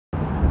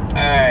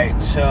Alright,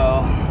 so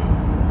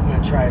I'm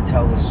going to try to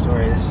tell this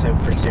story. This is a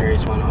pretty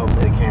serious one.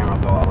 Hopefully the camera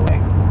will go all the way.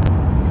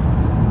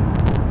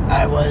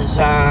 I was,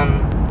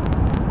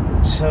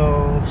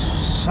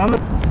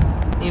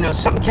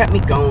 something kept me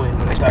going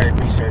when I started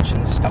researching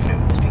this stuff. And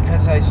it was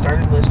because I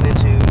started listening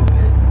to,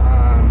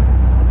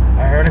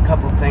 I heard a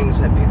couple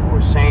things that people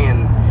were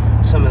saying,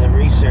 some of the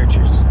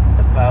researchers,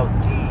 about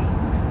the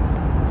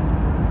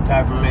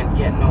government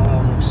getting a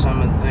hold of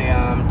some of the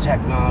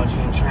technology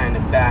and trying to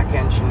back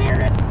engineer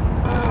it.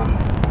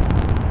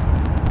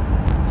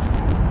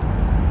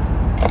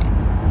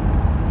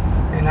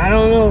 And I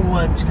don't know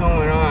what's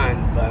going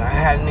on, but I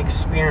had an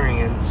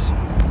experience.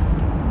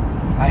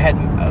 I had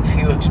a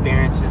few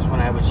experiences when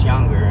I was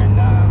younger, and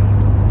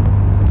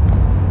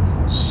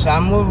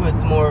some were with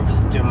more of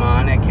a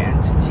demonic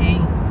entity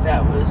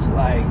that was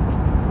like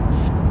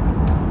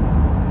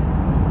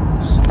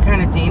some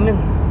kind of demon,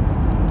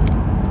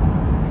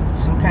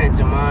 some kind of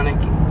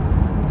demonic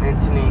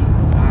entity.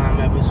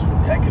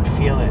 I could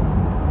feel it,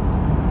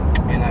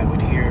 and I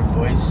would hear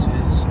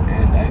voices,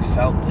 and I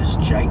felt this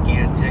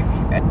gigantic.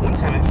 At one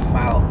time,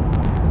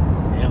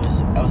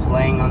 I was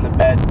laying on the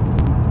bed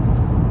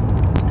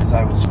because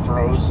I was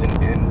frozen,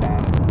 and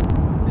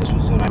this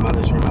was in my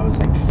mother's room. I was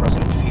like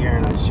frozen in fear,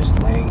 and I was just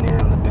laying there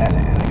on the bed,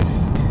 and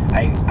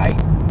I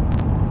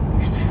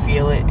could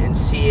feel it and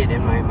see it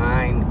in my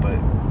mind, but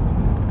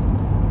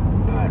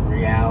not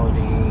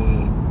reality.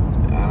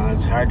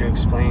 It's hard to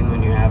explain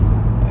when you have a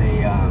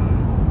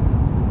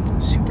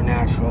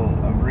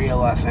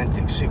real,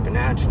 authentic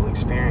supernatural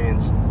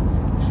experience.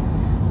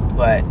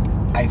 But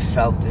I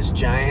felt this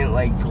giant,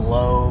 like,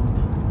 globe,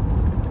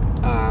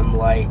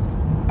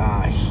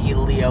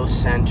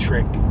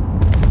 heliocentric,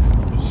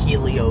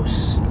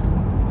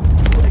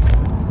 like,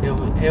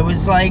 it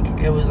was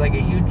like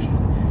a huge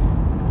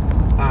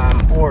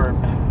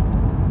orb,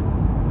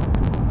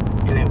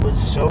 and it was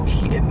so,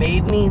 it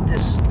made me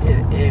this,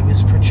 it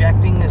was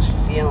projecting this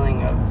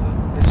feeling of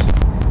this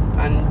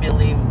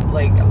unbelievable,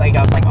 like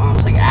I was like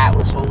almost like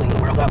Atlas holding the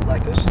world up,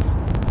 like this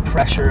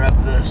pressure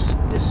of this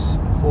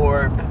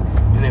orb,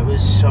 and it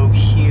was so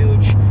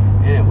huge,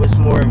 and it was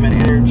more of an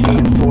energy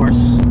and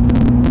force,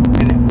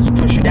 and it was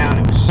pushing down.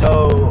 It was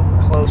so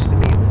close to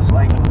me. It was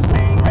like it was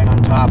laying right on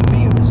top of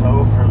me. It was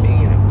over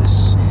me, and it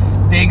was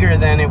bigger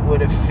than it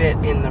would have fit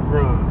in the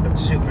room, but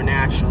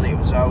supernaturally it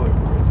was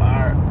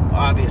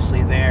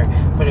obviously there,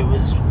 but it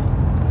was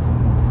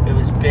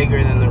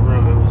bigger than the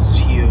room. It was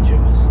huge. It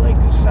was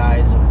like the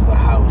size of the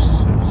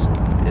house. It was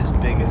as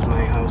big as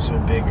my house or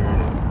bigger,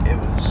 and it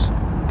was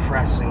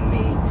pressing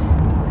me,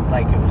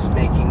 like it was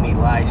making me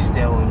lie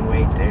still and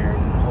wait there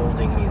and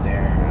holding me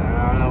there.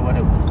 I don't know what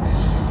it was.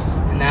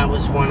 And that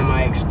was one of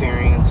my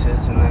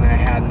experiences. And then I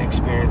had an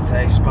experience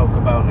that I spoke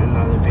about in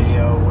another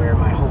video where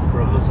my whole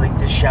room was like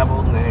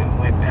disheveled, and then it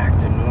went back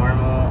to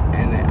normal.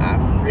 And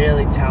I'm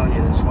really telling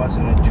you, this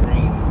wasn't a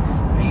dream.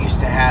 I used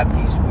to have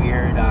these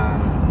weird,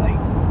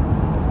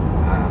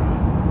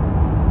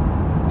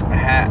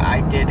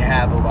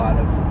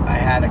 I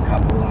had a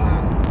couple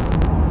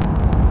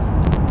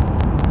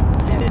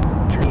vivid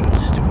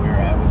dreams to where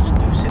I was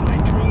lucid in my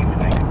dream,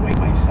 and I could wake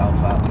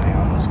myself up, and I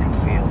almost could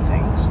feel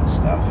things and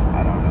stuff.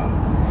 I don't know.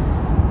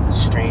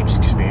 Strange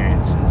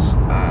experiences.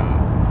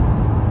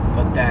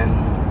 But then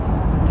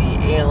the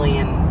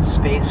alien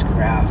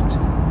spacecraft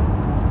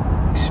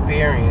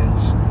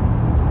experience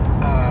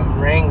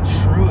rang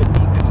true with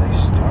me, because I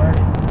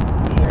started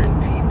hearing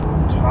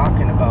people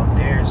talking about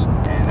theirs,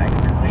 and I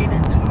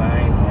related to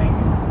mine. Like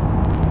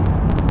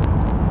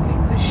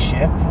the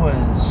ship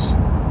was,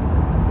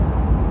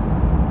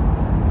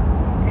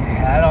 it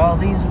had all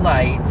these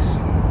lights,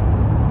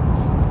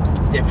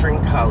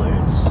 different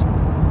colors,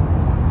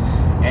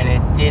 and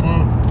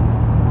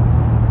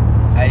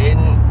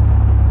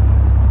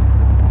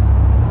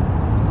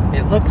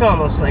it looked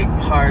almost like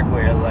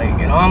hardware, like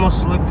it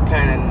almost looked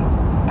kind of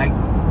like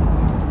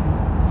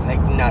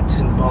nuts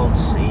and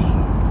boltsy,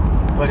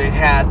 but it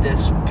had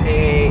this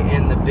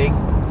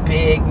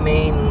big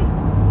main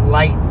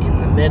light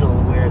in the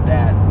middle, where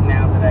that,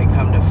 now that I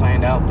come to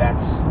find out,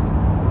 that's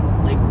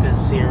like the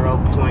 0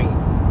 point,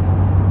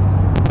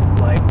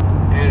 like,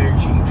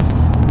 energy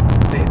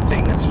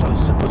thing that's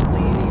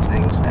supposedly in these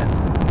things that,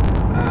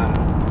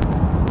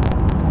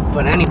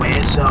 but anyway,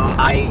 so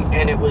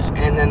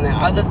and then the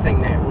other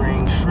thing that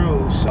rang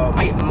true, so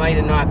it might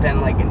have not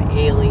been like an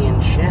alien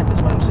ship,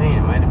 is what I'm saying.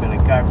 It might have been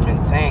a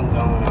government thing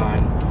going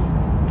on,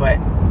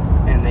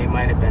 and they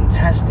might have been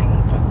testing,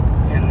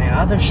 and the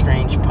other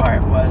strange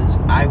part was,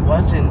 I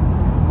wasn't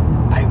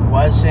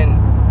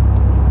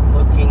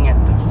looking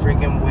at the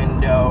friggin'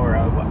 window, or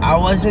I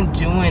wasn't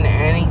doing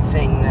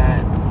anything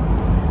that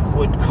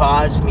would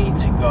cause me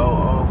to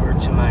go over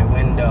to my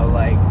window.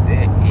 Like,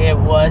 it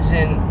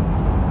wasn't,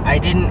 I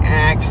didn't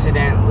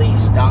accidentally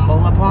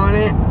stumble upon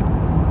it.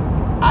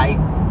 I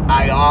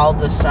all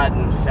of a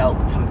sudden felt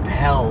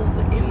compelled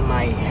in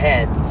my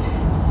head,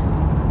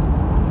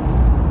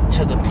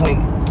 to the point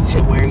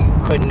to where you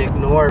couldn't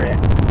ignore it.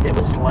 It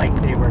was like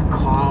they were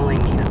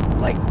calling me to,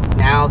 like,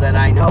 now that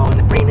I know in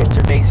the brain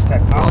interface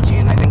technology,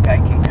 and I think I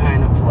can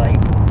kind of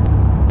like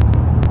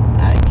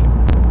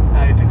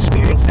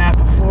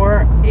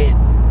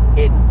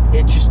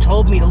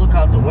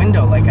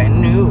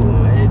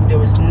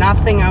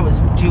nothing I was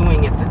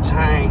doing at the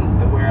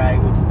time where I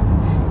would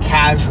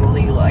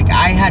casually, like,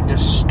 I had to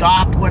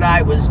stop what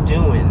I was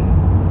doing.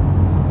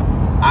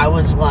 I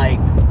was like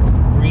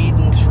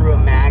reading through a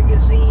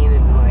magazine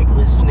and like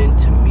listening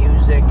to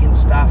music and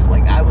stuff.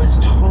 Like, I was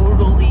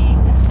totally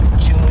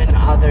doing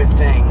other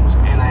things,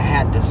 and I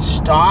had to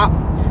stop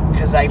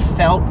because I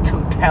felt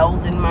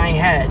compelled in my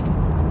head.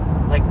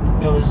 Like,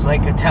 it was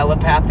like a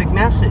telepathic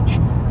message.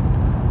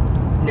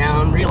 Now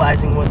I'm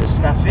realizing what this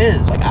stuff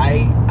is. Like,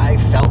 I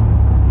felt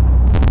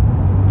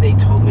they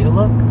told me to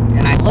look,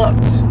 and I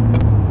looked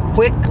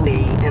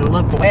quickly and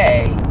looked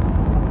away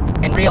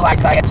and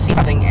realized I had seen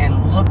something,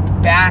 and looked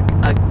back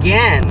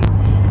again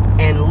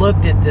and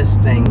looked at this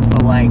thing for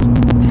like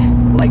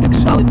a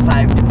solid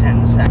 5 to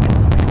 10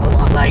 seconds.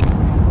 Like,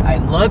 I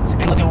looked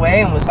and looked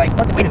away and was like,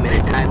 what? Wait a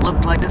minute. And I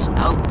looked like this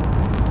out,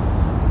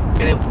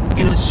 and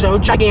it was so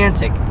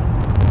gigantic.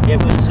 It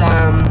was,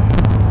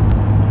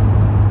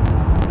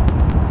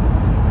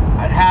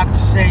 I'd have to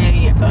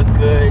say a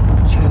good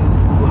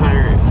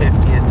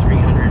 250 to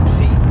 300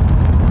 feet.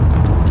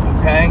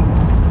 Okay?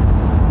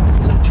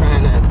 So I'm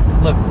trying to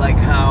look like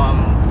how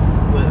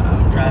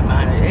I'm driving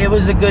behind it. It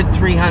was a good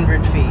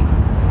 300 feet,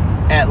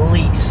 at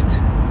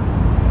least.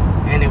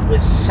 And it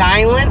was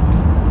silent.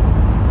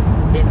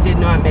 It did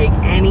not make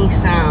any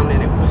sound,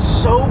 and it was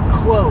so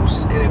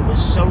close, and it was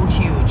so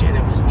huge, and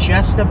it was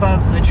just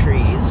above the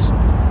trees,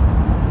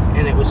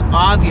 and it was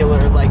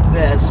ovular like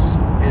this,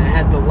 and it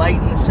had the light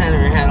in the center.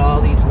 It had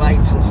all these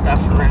lights and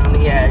stuff around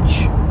the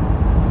edge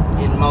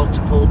in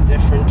multiple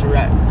different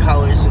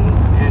colors and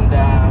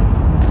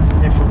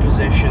different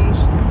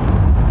positions.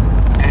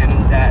 And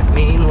that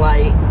main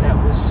light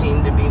that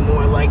seemed to be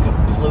more like a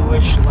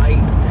bluish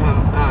light,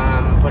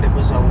 but it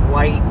was a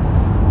white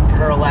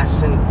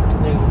pearlescent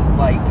blue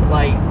like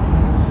light.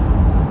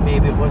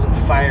 Maybe it wasn't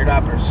fired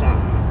up or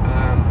something.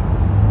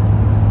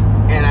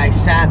 And I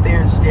sat there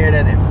and stared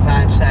at it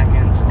 5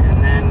 seconds,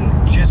 and then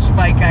just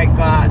like I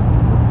got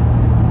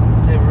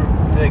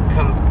the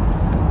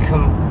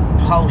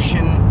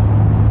compulsion,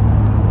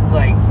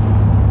 like,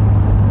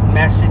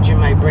 message in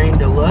my brain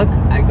to look,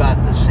 I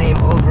got the same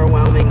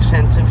overwhelming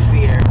sense of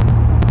fear,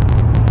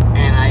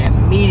 and I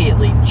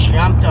immediately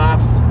jumped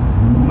off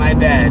my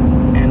bed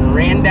and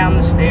ran down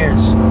the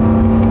stairs.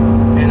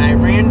 And I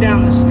ran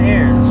down the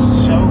stairs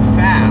so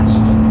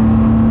fast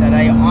that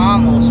I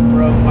almost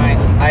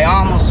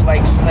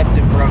like slipped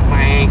and broke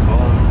my ankle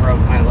and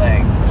broke my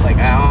leg. Like,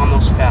 I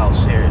almost fell,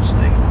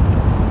 seriously.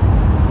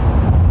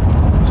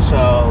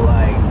 So,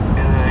 like,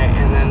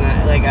 and then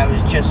I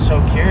was just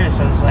so curious.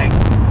 I was like,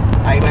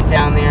 I went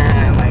down there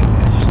and I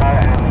just thought,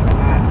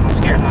 I'm not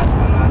scared. I'm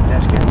not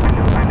that scared.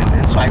 Find them.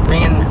 And so I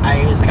ran.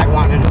 I was like, I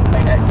want to know,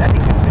 like, that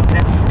thing's gonna still be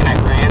there. And I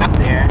ran up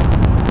there.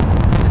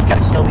 It's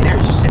gotta still be there. It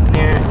was just sitting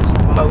there. It was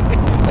remote.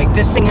 Like,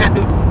 this thing had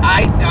to.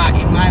 I thought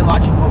in my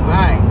logical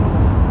mind,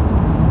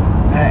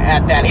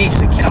 at that age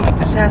as a kid, I'm like,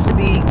 this has to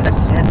be. Cause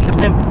I've seen a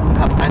blimp a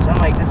couple times. I'm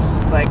like, this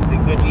is like the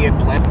Goodyear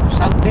blimps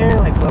out there,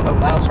 like floating over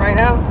the house right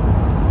now,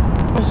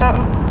 or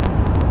something.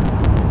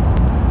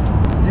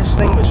 This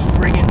thing was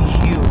friggin'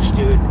 huge,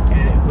 dude,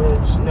 and it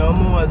was no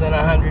more than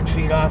 100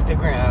 feet off the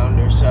ground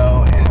or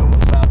so, and it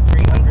was about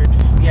 300.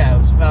 Yeah, it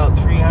was about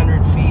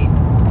 300 feet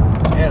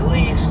at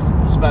least.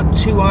 It was about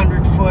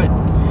 200 foot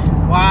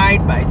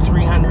wide by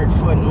 300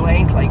 foot in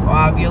length, like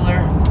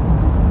ovular,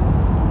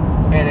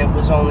 and it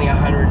was only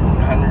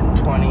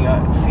 120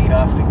 feet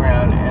off the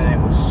ground, and it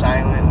was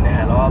silent, and it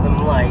had all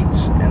them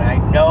lights, and I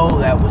know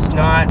that was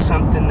not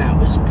something that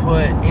was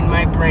put in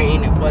my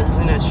brain. It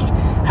wasn't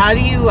how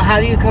do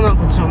you come up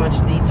with so much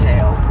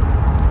detail,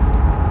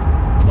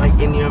 like,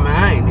 in your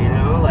mind, you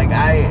know? Like,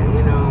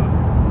 and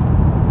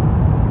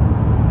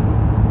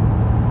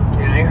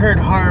I heard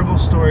horrible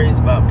stories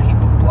about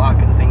people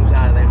blocking things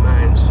out of their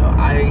minds, so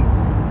I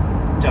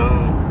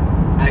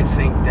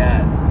think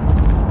that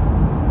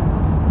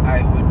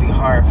I would be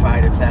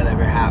horrified if that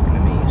ever happened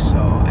to me. So,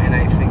 and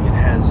I think it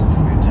has a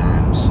few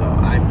times. So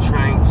I'm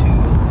trying to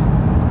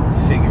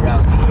figure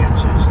out the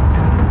answers,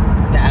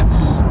 and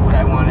that's what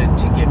I wanted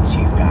to give to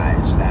you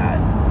guys. That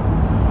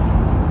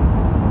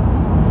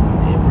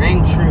it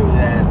rang true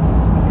that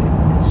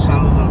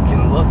some of them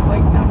can look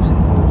like nuts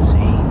and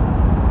boltsy,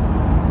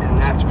 and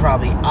that's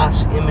probably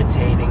us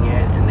imitating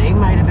it. And they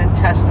might have been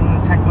testing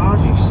the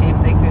technology to see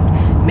if they could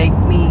make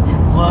me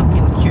look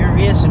and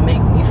curious and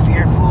make me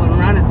fearful and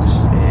run at this.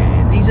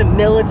 These are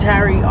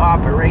military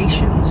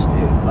operations,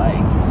 dude.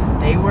 Like,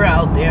 they were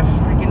out there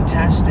freaking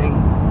testing,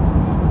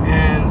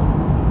 and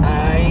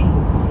I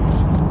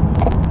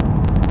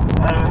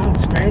don't know,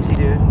 it's crazy,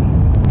 dude.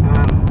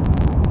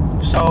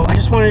 So I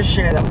just wanted to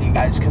share that with you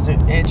guys, because it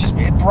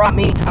brought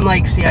me, I'm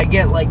like, see, I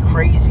get like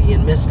crazy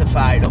and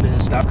mystified over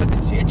this stuff,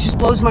 because it just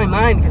blows my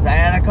mind, because I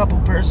had a couple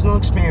personal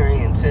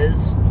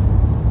experiences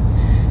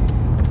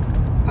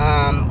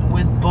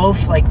with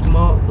both like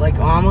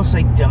almost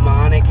like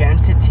demonic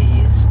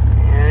entities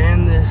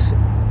and this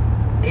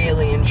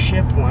alien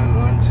ship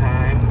one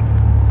time,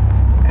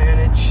 and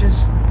it's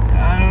just,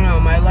 I don't know,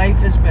 my life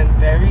has been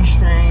very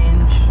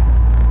strange.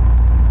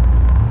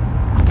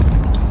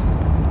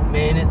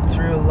 Made it through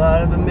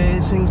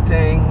experiencing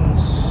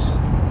things.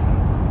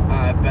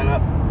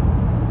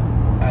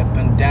 I've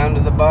been down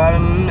to the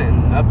bottom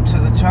and up to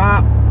the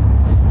top,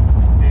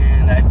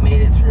 and I've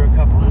made it through a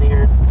couple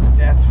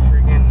near-death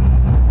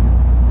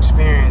friggin'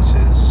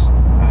 experiences.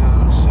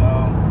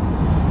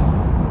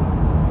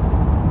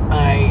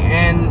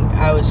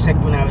 I was sick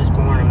when I was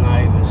born. I'm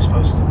not even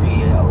supposed to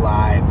be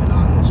alive and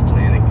on this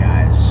planet,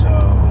 guys. So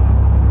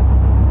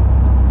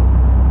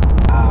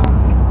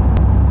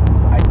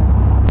I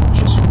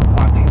just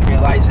want you to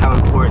realize how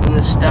important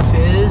this stuff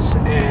is,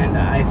 and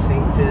I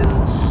think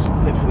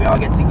if we all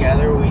get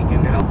together, we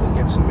can help and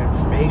get some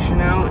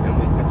information out, and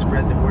we can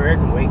spread the word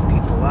and wake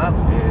people up.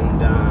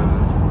 And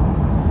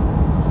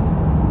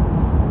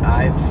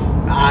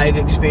I've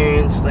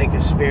experienced like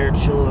a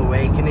spiritual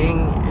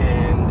awakening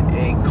and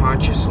a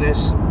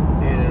consciousness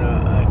and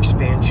an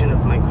expansion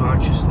of my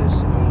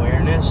consciousness and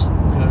awareness,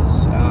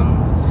 because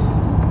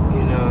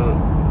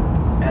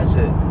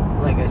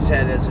like I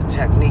said, as a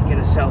technique in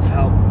a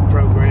self-help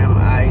program,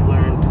 I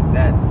learned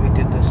that we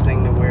did this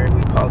thing to where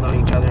we called on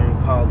each other and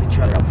called each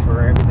other out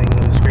for everything.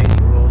 There was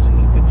crazy rules and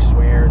you could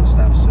swear and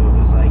stuff, so it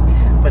was like,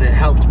 but it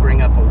helped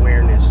bring up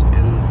awareness,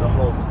 and the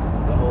whole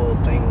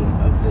thing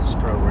of this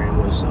program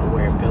was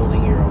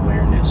building your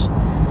awareness,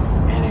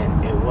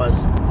 and it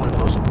was one of the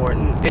most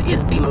important, it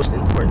is the most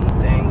important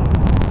thing,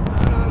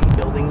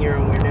 building your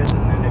awareness.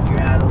 And then if you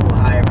add a little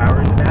higher power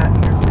into that,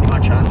 you're pretty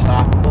much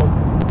unstoppable,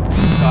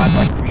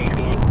 God-like creator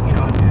being, and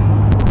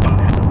don't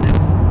have to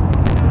live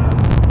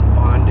in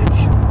bondage,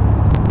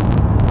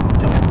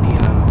 don't have to be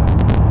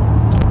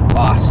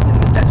lost in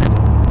the desert,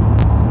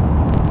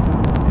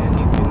 and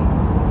you can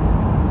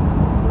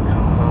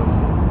come home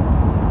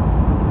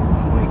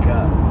and wake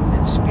up.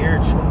 It's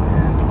spiritual,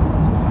 man,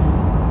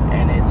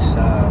 and it's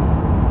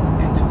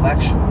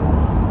intellectual.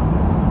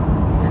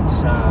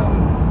 It's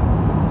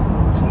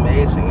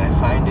amazing.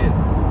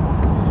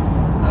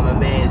 I'm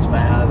amazed by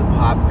how the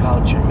pop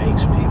culture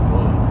makes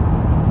people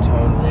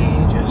totally,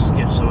 just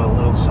gives them a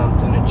little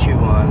something to chew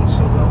on, so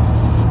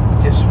they'll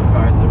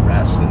disregard the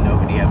rest, and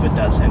nobody ever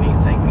does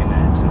anything,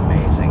 and it's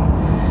amazing.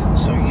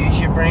 So use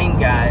your brain,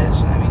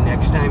 guys. I mean,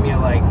 next time you're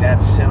like,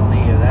 that's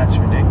silly or that's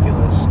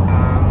ridiculous,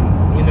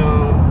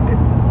 it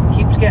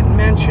keeps getting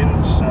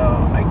mentioned,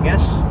 so I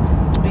guess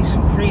there'll be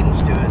some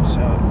credence to it.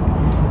 So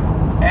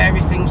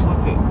everything's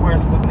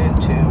worth looking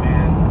into,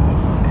 man,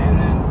 and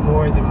then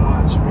more than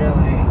once,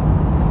 really.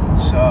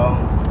 So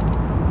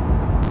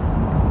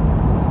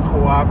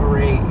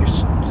corroborate your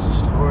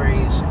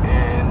stories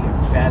and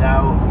vet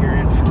out your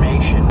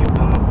information. You'll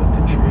come up with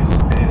the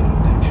truth,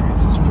 and the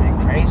truth is pretty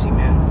crazy,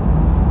 man.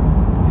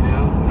 We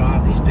don't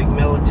have these big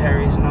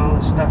militaries and all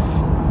this stuff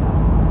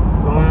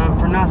going on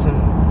for nothing.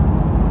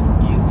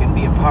 You can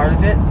be a part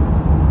of it,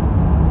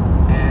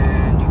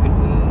 and you can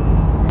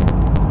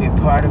be a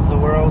part of the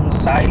world and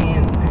society,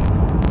 and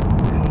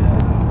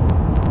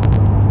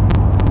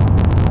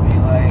be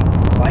like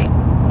light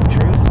of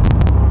truth,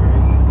 or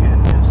you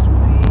can just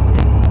be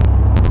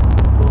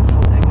a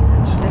willful,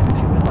 ignorant slave if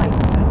you would like.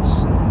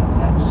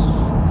 That's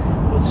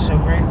what's so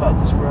great about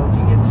this world.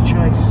 You get the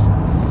choice.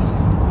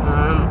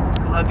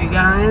 Love you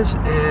guys,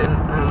 and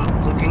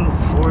I'm looking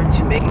forward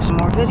to making some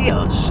more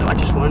videos. So I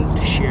just wanted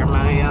to share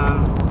my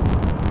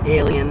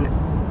alien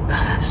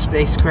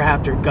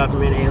spacecraft, or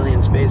government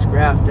alien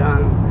spacecraft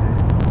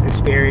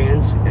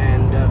experience,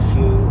 and a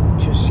few,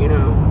 just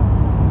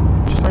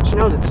let you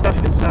know that the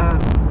stuff is,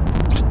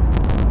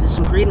 there's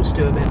some credence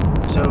to it, man.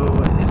 So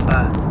if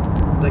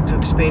you'd like to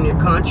expand your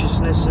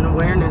consciousness and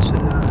awareness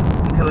and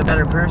become a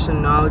better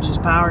person, knowledge is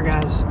power,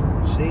 guys.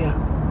 See ya.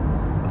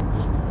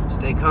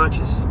 Stay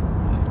conscious.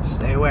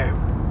 Stay aware.